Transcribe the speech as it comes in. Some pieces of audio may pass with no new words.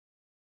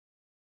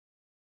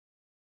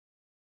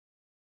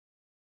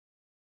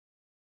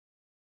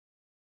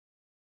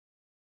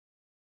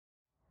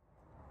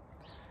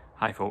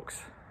Hi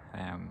folks,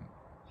 I'm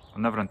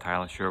never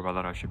entirely sure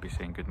whether I should be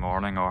saying good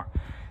morning or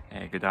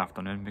good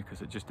afternoon,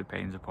 because it just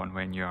depends upon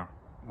when you're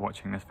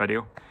watching this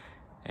video.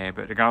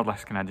 But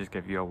regardless, can I just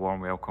give you a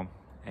warm welcome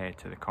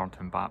to the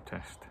Cornton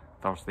Baptist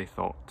Thursday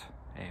thought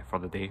for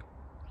the day.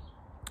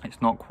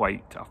 It's not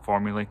quite a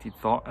formulated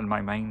thought in my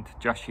mind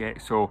just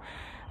yet, so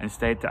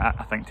instead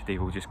I think today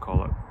we'll just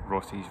call it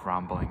Rossi's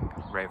Rambling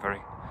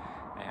Reverie.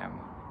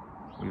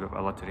 We've got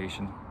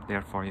alliteration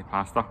there for you,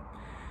 Pastor.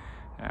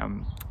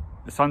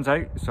 The sun's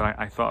out, so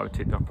I thought I would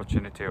take the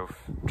opportunity of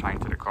trying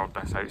to record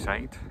this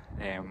outside.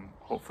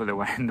 Hopefully the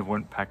wind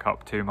won't pick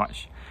up too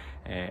much,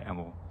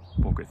 and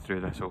we'll get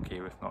through this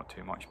okay with not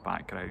too much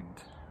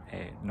background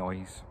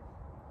noise.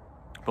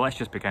 But let's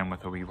just begin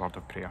with a wee word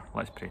of prayer.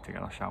 Let's pray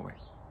together, shall we?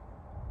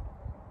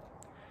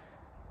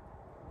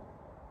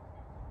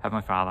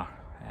 Heavenly Father,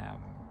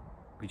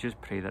 we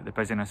just pray that the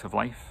busyness of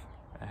life,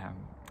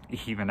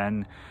 even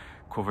in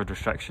COVID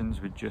restrictions,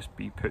 would just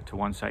be put to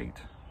one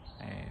side.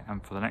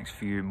 And for the next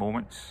few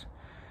moments,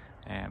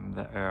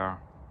 that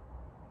our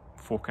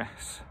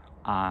focus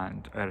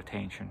and our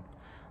attention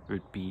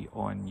would be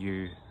on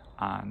you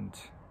and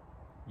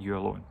you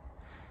alone.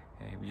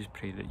 We just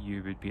pray that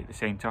you would be at the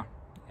centre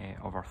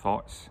of our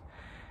thoughts,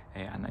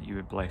 and that you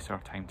would bless our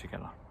time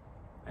together.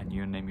 In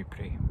your name we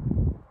pray.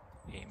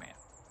 Amen.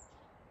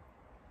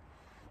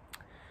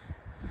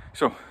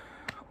 So,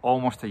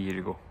 almost a year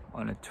ago,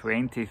 on the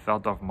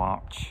 23rd of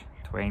March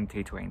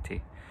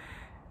 2020,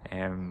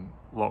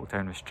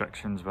 lockdown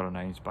restrictions were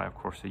announced by, of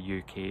course, the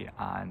UK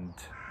and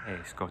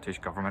Scottish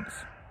governments.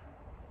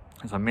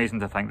 It's amazing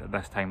to think that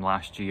this time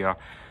last year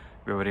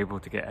we were able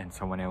to get in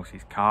someone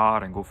else's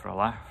car and go for a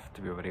lift.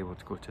 We were able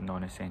to go to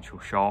non-essential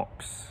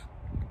shops,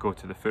 go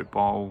to the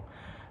football.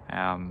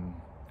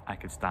 I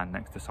could stand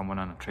next to someone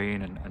on a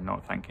train and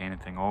not think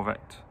anything of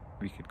it.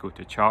 We could go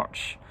to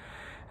church.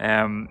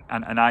 And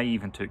I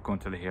even took going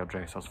to the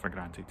hairdressers for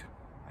granted.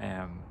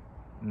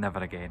 Never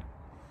again.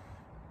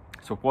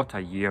 So what a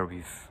year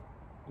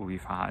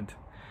we've had.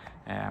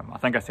 I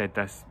think I said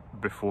this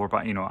before,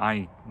 but you know,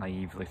 I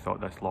naively thought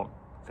the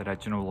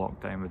original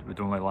lockdown would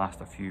only last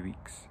a few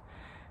weeks,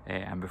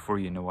 and before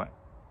you know it,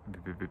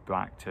 we'd be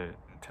back to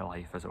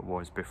life as it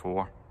was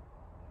before.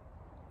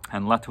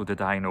 And little did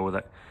I know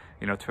that,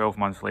 you know, 12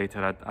 months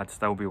later I'd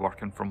still be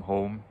working from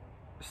home,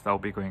 still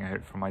be going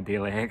out for my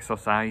daily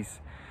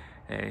exercise,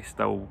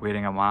 still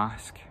wearing a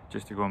mask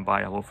just to go and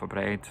buy a loaf of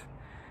bread.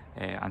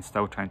 And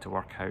still trying to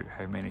work out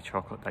how many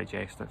chocolate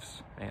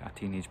digestives a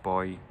teenage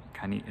boy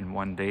can eat in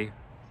one day.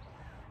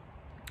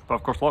 But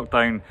of course,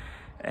 lockdown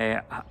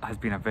has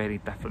been a very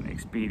different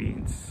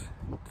experience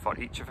for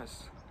each of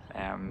us.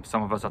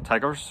 Some of us are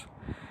Tiggers.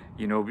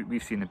 You know,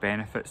 we've seen the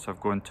benefits of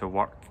going to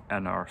work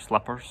in our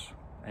slippers,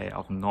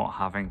 of not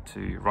having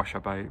to rush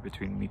about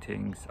between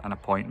meetings and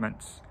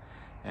appointments,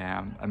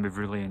 and we've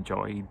really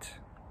enjoyed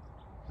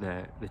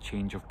the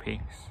change of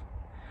pace.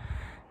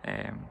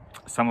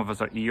 Some of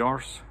us are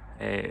Eeyores,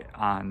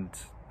 and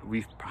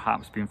we've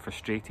perhaps been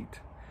frustrated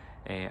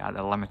at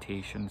the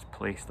limitations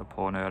placed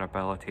upon our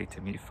ability to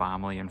meet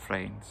family and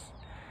friends,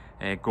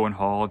 go on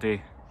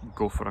holiday,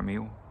 go for a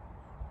meal.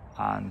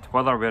 And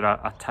whether we're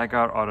a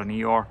Tigger or an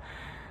Eeyore,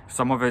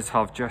 some of us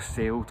have just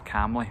sailed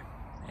calmly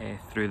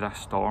through this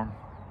storm,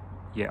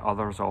 yet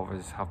others of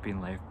us have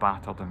been left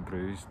battered and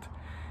bruised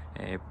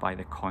by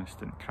the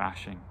constant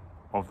crashing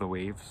of the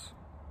waves.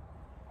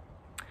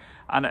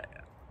 And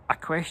a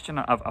question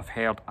I've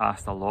heard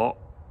asked a lot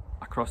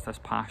across this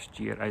past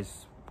year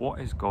is,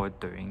 what is God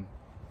doing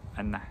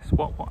in this?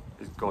 What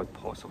is God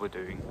possibly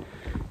doing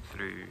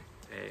through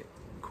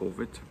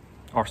COVID,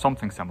 or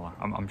something similar?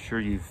 I'm sure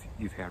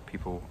you've heard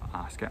people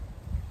ask it,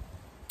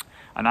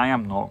 and I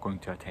am not going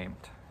to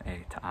attempt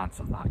to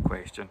answer that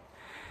question,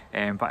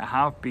 but I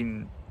have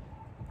been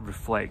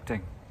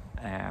reflecting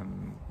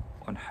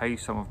on how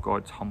some of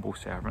God's humble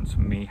servants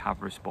may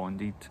have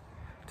responded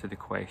to the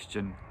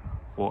question,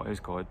 what is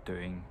God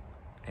doing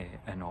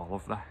in all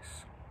of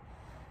this?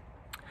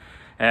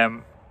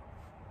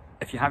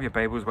 If you have your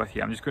Bibles with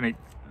you, I'm just going to,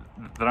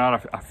 there are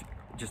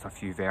just a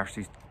few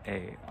verses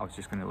I was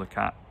just going to look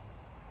at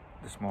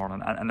this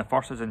morning, and the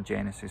first is in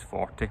Genesis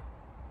 40.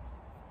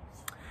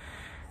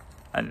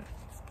 And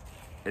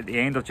at the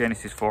end of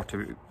Genesis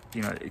 40,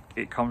 you know,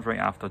 it comes right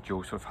after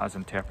Joseph has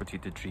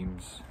interpreted the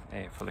dreams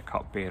for the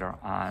cupbearer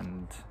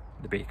and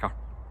the baker.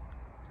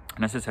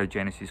 And this is how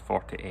Genesis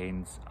 40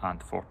 ends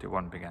and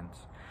 41 begins.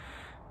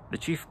 The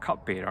chief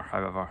cupbearer,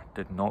 however,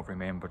 did not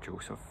remember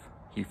Joseph.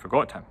 He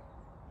forgot him.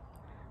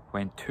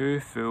 When 2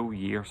 full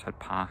years had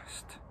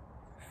passed,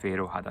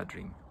 Pharaoh had a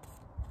dream.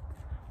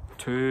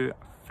 2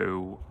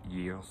 full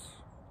years.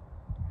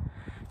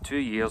 2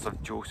 years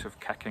of Joseph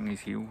kicking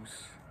his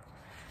heels.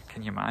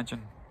 Can you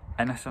imagine?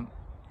 Innocent,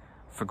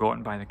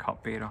 forgotten by the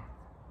cupbearer.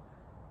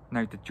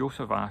 Now, did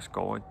Joseph ask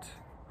God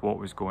what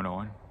was going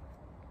on?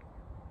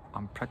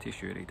 I'm pretty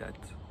sure he did.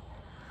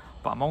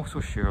 But I'm also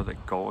sure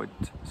that God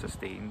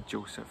sustained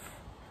Joseph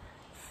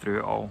through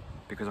it all,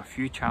 because a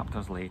few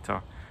chapters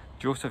later,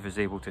 Joseph is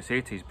able to say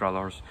to his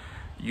brothers,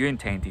 "You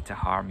intended to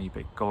harm me,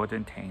 but God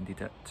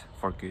intended it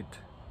for good,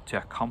 to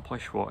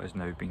accomplish what is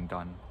now being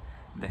done,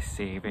 the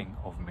saving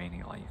of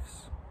many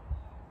lives.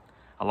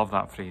 I love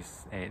that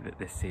phrase,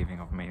 the saving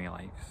of many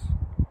lives.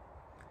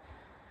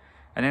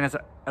 And then as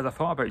I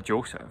thought about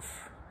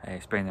Joseph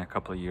spending a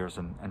couple of years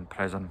in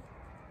prison,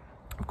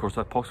 of course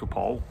the Apostle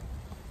Paul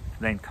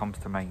then comes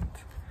to mind.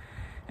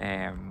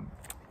 And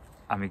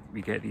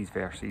we get these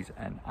verses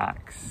in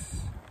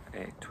Acts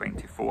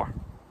 24.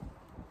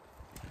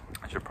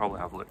 I should probably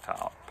have looked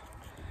that up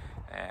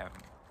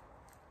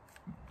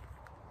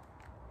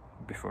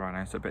before I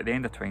announced it, but at the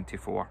end of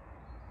 24,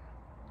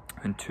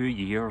 when 2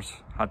 years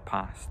had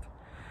passed,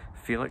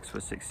 Felix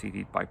was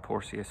succeeded by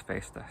Porcius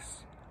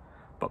Festus.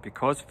 But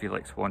because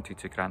Felix wanted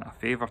to grant a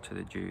favour to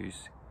the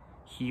Jews,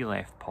 he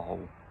left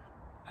Paul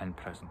in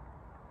prison.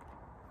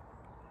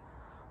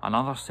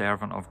 Another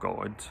servant of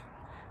God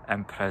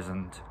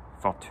imprisoned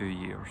for 2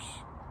 years.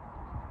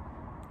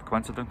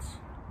 Coincidence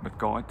with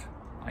God?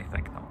 I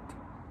think not.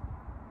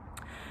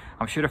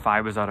 I'm sure if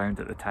I was around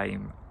at the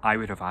time, I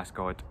would have asked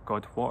God,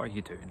 what are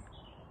you doing?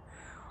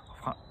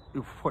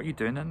 What are you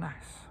doing in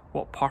this?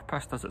 What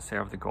purpose does it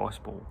serve the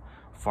gospel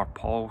for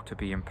Paul to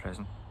be in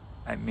prison?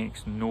 It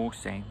makes no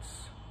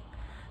sense.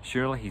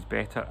 Surely he's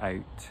better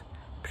out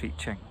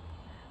preaching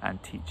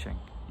and teaching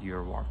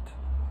your word.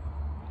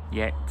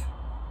 Yet,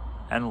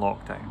 in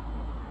lockdown,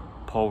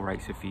 Paul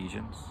writes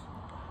Ephesians,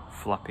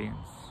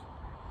 Philippians,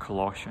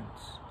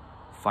 Colossians,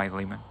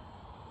 Philemon.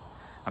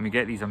 And we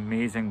get these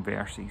amazing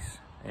verses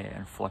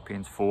in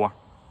Philippians 4,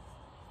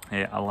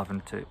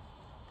 11 to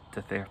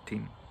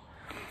 13.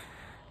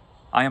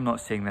 I am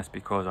not saying this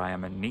because I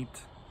am in need,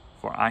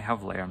 for I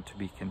have learned to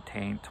be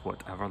content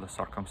whatever the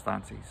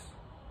circumstances.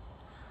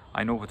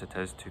 I know what it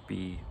is to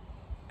be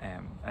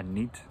in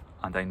need,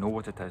 and I know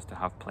what it is to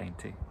have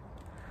plenty.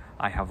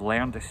 I have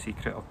learned the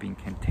secret of being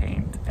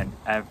content in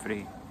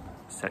every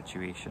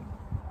situation,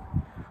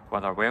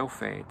 whether well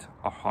fed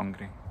or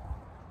hungry,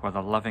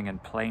 whether living in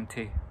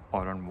plenty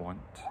or in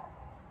want.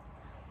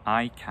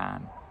 I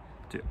can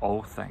do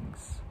all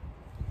things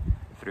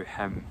through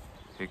him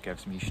who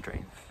gives me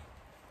strength.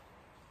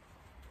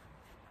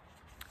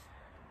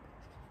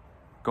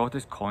 God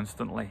is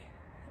constantly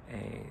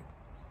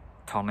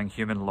turning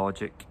human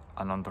logic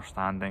and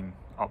understanding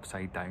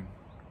upside down,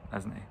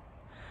 isn't he?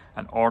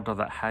 In order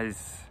that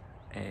his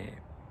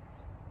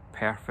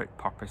perfect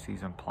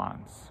purposes and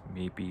plans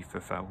may be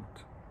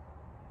fulfilled.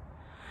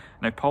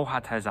 Now, Paul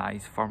had his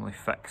eyes firmly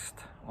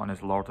fixed on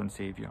his Lord and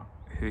Saviour,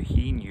 who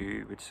he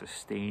knew would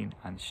sustain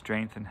and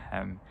strengthen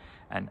him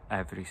in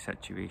every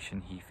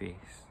situation he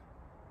faced.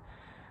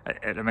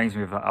 It reminds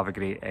me of a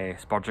great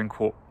Spurgeon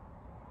quote.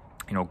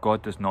 You know,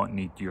 God does not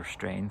need your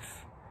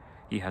strength.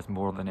 He has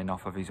more than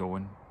enough of his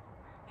own.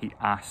 He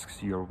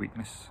asks your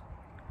weakness.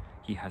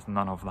 He has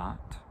none of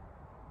that.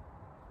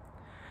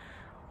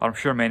 I'm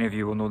sure many of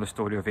you will know the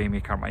story of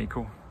Amy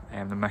Carmichael,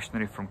 the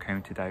missionary from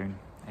County Down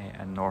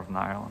in Northern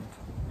Ireland,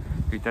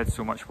 who did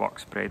so much work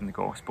spreading the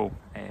gospel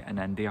in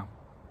India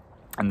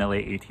in the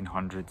late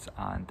 1800s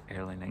and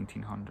early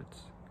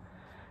 1900s.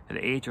 At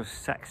the age of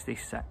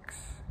 66,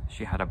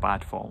 she had a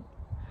bad fall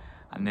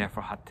and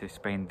therefore had to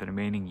spend the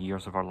remaining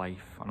years of her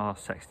life, another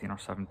 16 or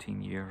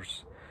 17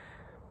 years,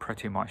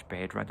 pretty much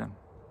bedridden.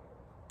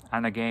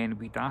 And again,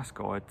 we'd ask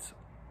God,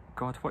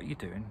 what are you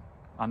doing?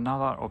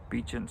 Another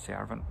obedient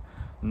servant,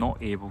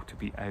 not able to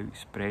be out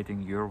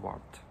spreading your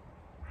word.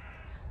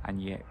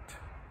 And yet,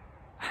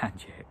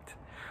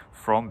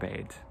 from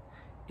bed,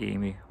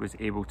 Amy was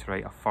able to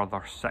write a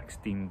further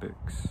 16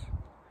 books,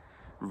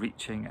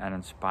 reaching and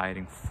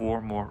inspiring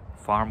far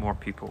more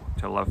people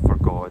to live for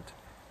God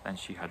than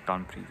she had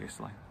done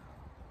previously.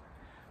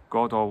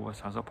 God always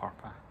has a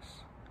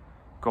purpose.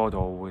 God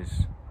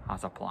always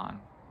has a plan.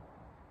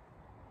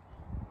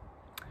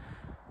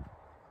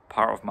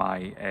 Part of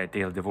my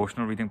daily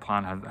devotional reading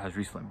plan has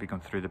recently begun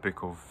through the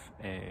book of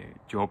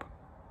Job.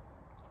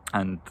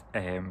 And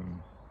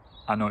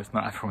I know it's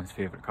not everyone's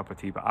favourite cup of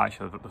tea, but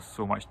actually there's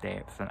so much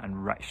depth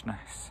and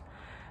richness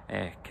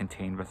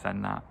contained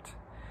within that.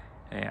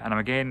 And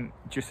again,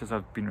 just as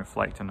I've been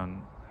reflecting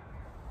on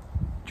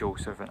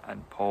Joseph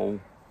and Paul,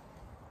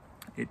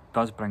 it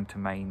does bring to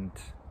mind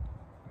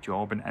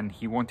Job, and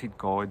he wanted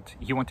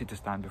to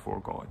stand before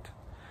God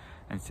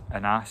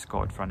and ask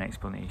God for an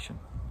explanation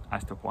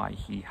as to why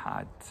he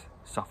had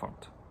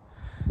suffered.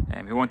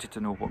 He wanted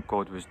to know what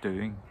God was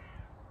doing,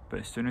 but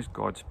as soon as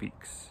God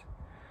speaks,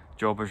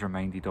 Job is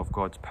reminded of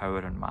God's power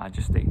and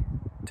majesty,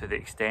 to the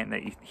extent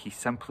that he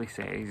simply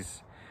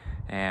says,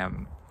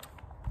 in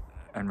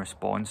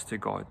response to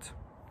God,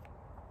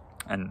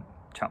 in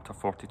chapter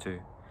 42,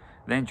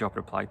 then Job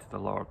replied to the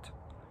Lord,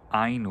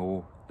 I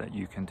know that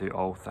you can do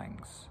all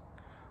things.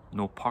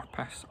 No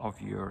purpose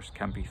of yours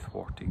can be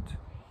thwarted.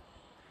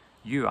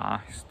 You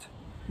asked,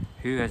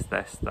 who is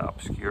this that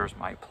obscures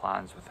my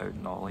plans without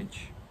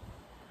knowledge?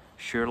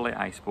 Surely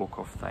I spoke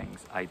of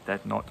things I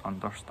did not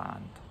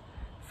understand,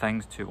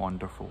 things too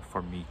wonderful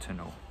for me to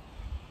know.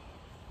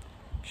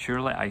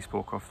 Surely I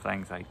spoke of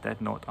things I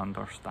did not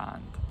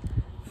understand,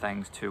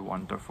 things too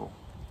wonderful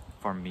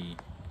for me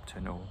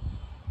to know.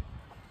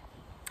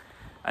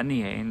 In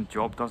the end,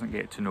 Job doesn't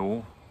get to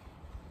know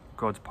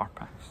God's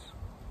purpose.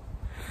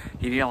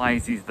 He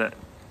realises that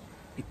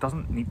he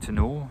doesn't need to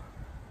know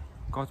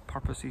God's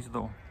purposes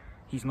though.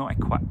 He's not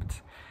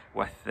equipped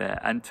with the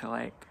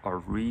intellect or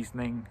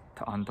reasoning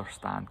to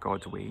understand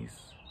God's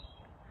ways.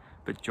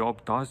 But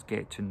Job does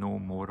get to know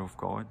more of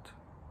God,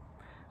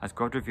 as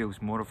God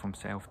reveals more of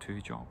himself to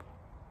Job.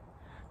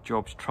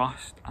 Job's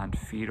trust and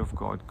fear of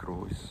God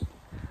grows,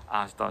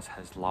 as does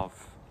his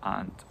love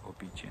and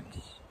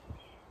obedience.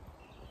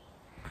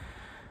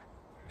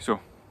 So,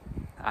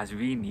 as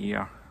we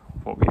near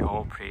what we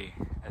all pray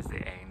is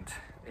the end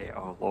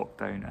of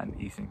lockdown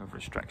and easing of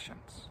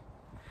restrictions,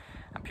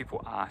 and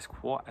people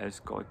ask, what is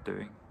God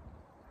doing?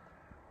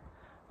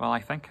 Well, I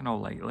think in all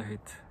likelihood,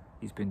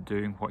 he's been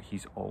doing what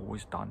he's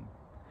always done,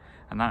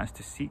 and that is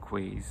to seek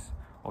ways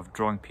of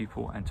drawing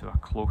people into a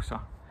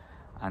closer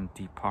and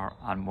deeper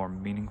and more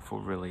meaningful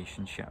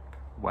relationship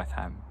with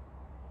him.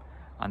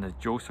 And as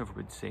Joseph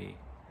would say,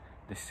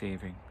 the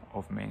saving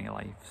of many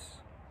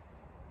lives.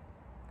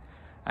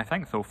 I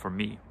think though for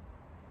me,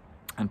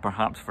 and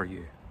perhaps for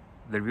you,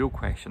 the real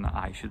question that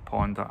I should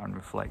ponder and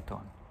reflect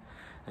on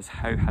is,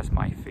 how has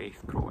my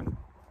faith grown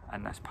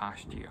in this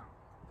past year?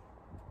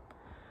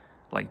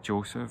 Like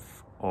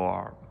Joseph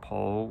or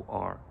Paul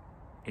or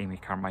Amy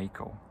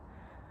Carmichael,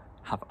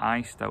 have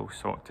I still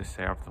sought to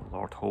serve the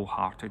Lord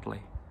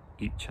wholeheartedly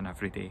each and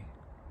every day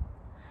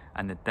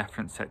in the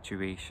different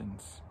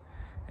situations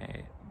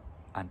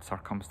and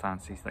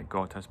circumstances that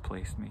God has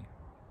placed me?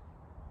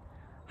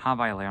 Have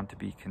I learned to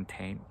be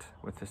content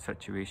with the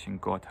situation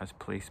God has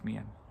placed me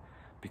in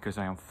because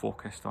I am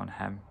focused on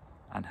him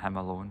and him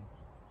alone?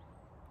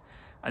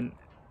 And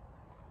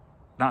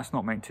that's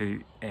not meant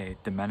to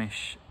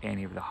diminish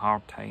any of the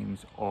hard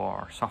times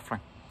or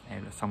suffering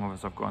that some of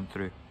us have gone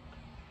through.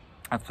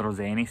 If there is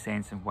any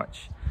sense in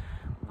which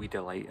we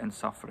delight in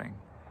suffering,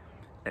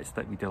 it's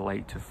that we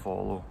delight to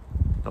follow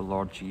the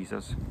Lord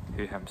Jesus,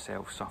 who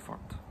himself suffered.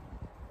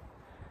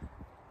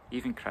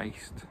 Even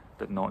Christ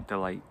did not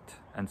delight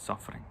in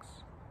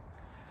sufferings.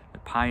 The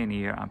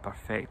pioneer and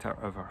perfecter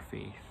of our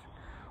faith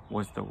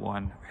was the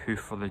one who,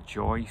 for the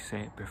joy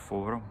set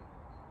before him,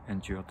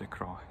 endured the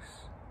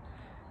cross,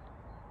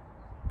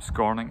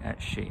 scorning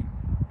its shame,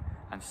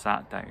 and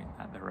sat down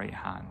at the right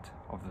hand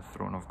of the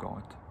throne of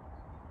God.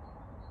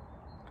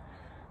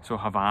 So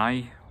have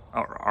I,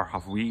 or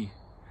have we,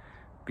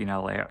 been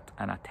alert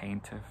and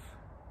attentive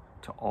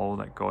to all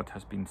that God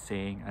has been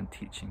saying and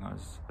teaching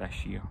us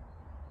this year?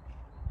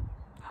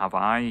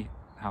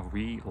 Have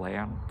we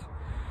learned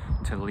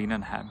to lean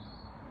on him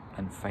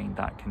and find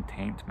that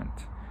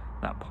contentment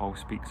that Paul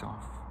speaks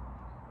of?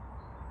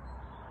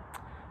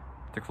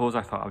 To close,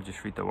 I thought I would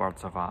just read the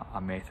words of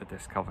a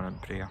Methodist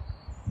covenant prayer.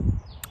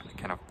 It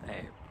kind of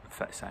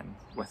fits in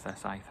with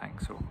this, I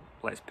think, so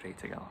let's pray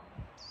together.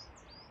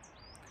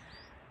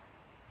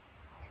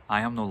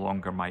 I am no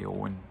longer my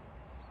own,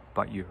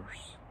 but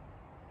yours.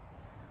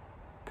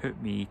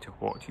 Put me to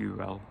what you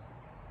will.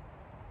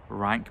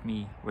 Rank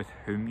me with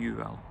whom you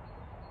will.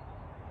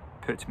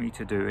 Put me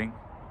to doing,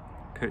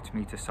 put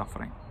me to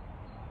suffering.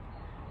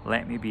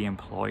 Let me be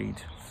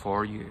employed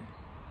for you,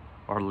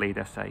 or laid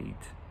aside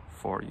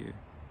for you.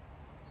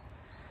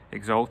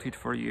 Exalted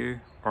for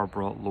you, or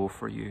brought low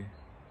for you.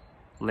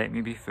 Let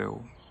me be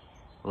full,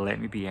 let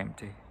me be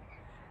empty.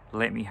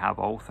 Let me have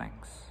all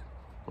things,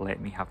 let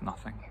me have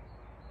nothing.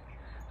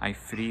 I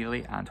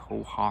freely and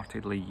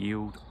wholeheartedly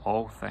yield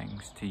all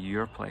things to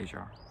your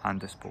pleasure and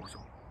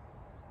disposal.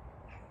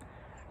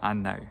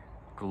 And now,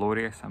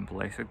 glorious and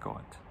blessed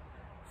God,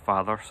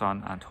 Father,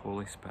 Son, and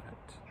Holy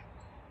Spirit,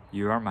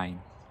 you are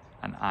mine,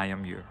 and I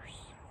am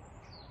yours.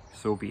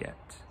 So be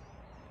it,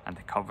 and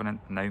the covenant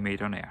now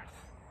made on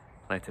earth,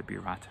 let it be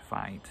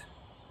ratified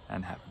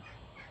in heaven.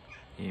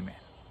 Amen.